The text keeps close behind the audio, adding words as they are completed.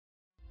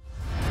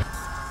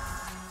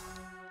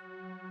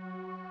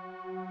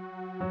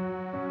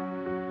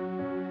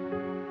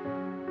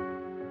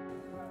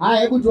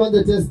hebu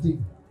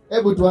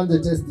tuanze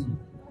testing.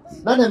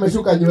 Nani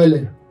ameshuka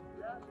nywele?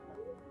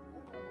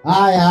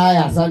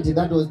 Haya, asante.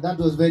 That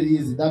was very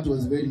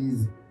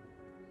easy.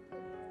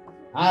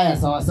 Haya,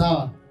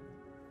 sawa.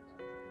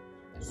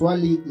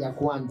 Swali ya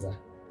kwanza.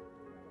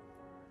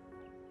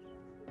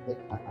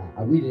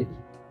 Are we ready?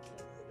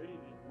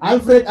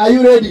 Alfred, are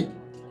you ready?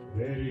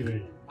 Very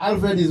ready.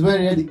 Alfred is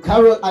very ready.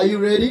 Carol, are you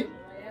ready?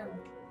 I am.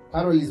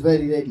 Carol is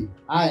very ready.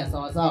 Haya,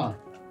 sawa.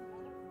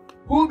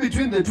 Who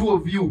between the two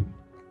of you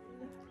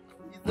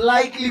is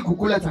likely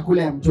kukula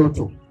chakula ya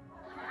mtoto?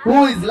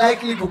 Who is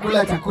likely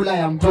kukula chakula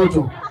ya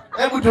mtoto?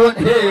 Hebu tuone.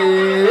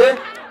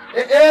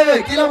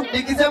 Kila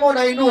nikisema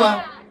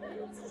unainua.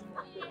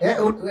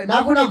 Na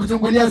hakuna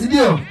kuchungulia, si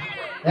ndio?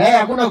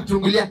 Hakuna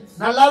kuchungulia.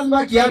 Na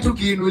lazima kiatu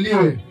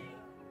kiinuliwe.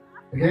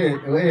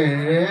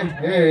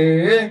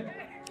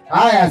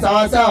 Haya,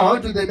 sawa.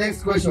 On to the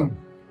next question.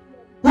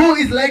 Who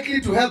is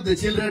likely to help the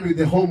children with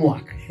the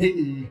homework?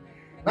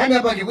 Nani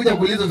hapa akikuja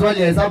kuuliza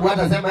swali ya hesabu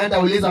hata sema enda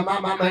uliza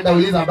mama ama enda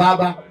uliza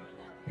baba?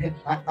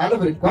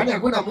 Alfred, kwani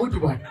hakuna mtu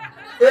bwana?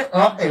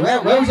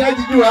 Wewe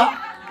ushajijua?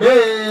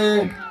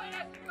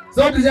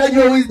 So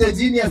tushajua who is the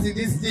genius in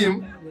this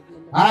team.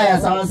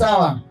 Haya,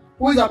 sawa.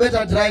 Who is a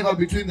better driver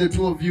between the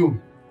two of you?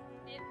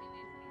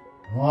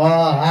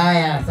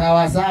 Haya,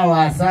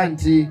 sawa,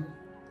 asante.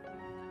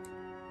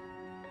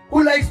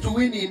 Who likes to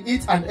win in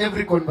each and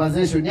every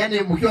conversation? Yaani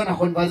mkiwa na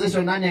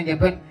conversation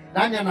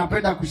nani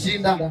anapenda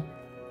kushinda?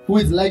 Who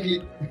is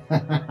likely?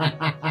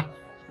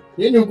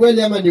 Hii ni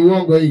ukweli ama ni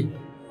uongo hii?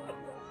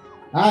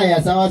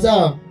 Haya,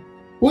 sawa.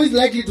 Who is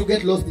likely to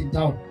get lost in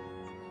town?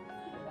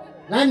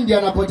 Nani ndiye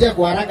anapotea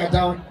kwa haraka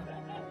town?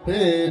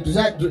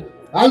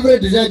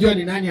 Alfred, tujajua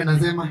ni nani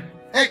anasema.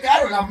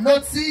 Carol, I'm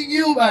not seeing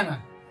you bana.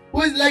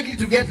 Who is likely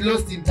to get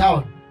lost in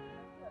town?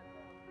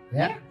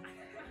 Yeah?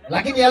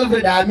 Lakini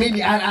Alfred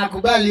aamini,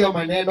 akubali hiyo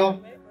maneno.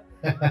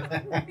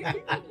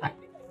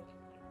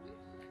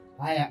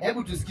 Haya,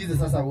 hebu tusikize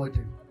sasa wote.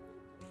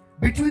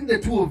 Between the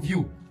two of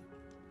you,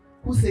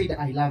 who said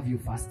I love you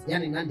first?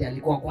 Yaani nani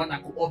alikuwa kwanza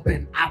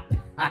ku-open up?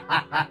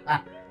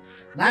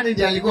 Nani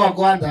ndiye alikuwa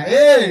kwanza?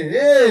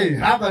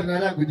 Hapa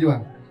tunataka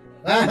kujua.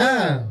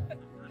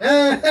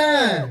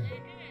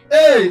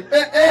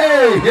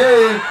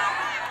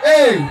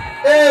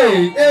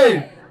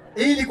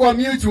 Hii ilikuwa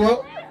mutual.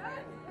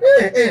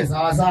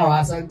 Sawa,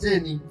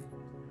 asanteni.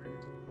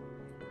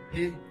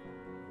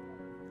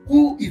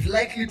 Who is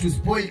likely to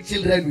spoil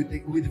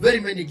children with very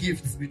many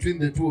gifts between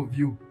the two of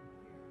you?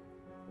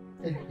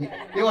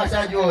 You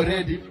washajua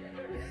already.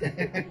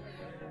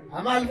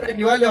 Ama Alfred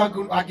ni wale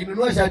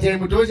wakinunua shati ya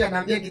mtosha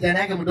anaambia kijana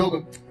yake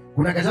mdogo,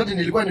 kuna kashati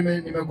nilikuwa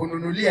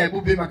nimekununulia,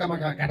 hebu pima kama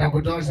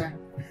katakutosha.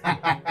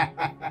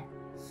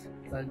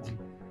 Asante.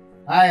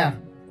 Haya.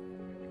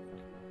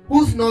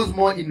 Who snores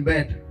more in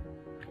bed?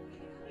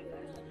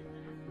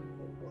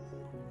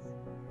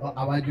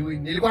 Hawajui.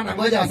 Nilikuwa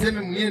nangoja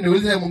waseme mwingine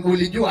niulize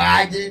ulijua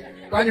aje?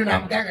 Kwani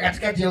unamkanga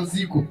katikati ya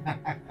usiku?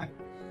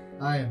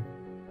 Haya.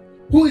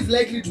 Who is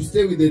likely to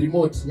stay with the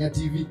remote ya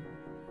TV?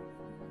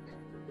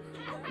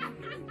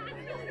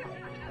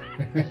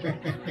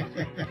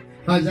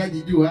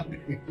 Hajajijua.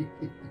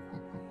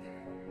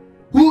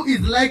 Who is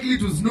likely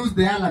to snooze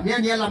the alarm?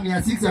 Yaani alarm ya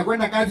 6 ya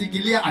kwenda kazi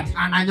ikilia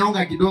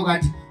ananyonga kidogo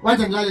ati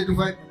wacha nilale tu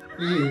 5.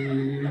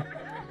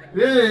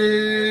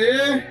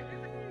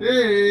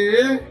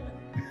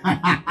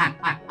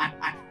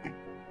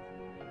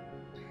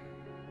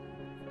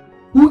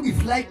 Who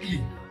is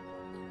likely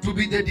to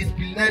be the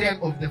disciplinarian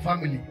of the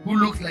family? Who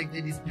looks like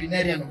the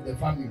disciplinarian of the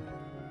family?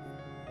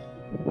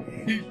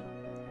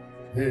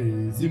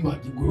 Zimba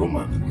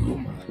kiguruma.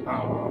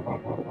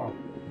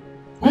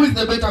 Who is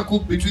the better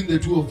cook between the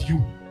two of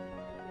you?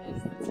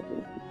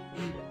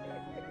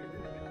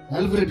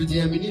 Alfred,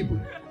 ujiaminibu.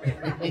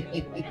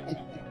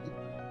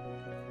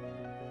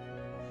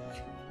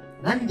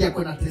 Nani ndiye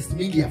kuna test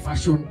mingi ya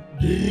fashion,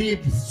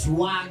 drip,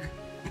 swag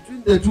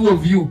between the two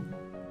of you?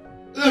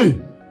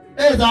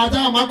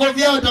 Sasa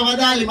makofi yao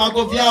tafadhali,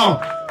 makofi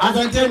yao.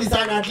 Asanteni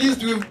sana. At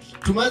least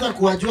tumeweza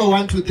kuwajua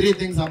 1 to 3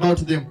 things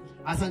about them.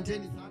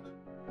 Asanteni sana.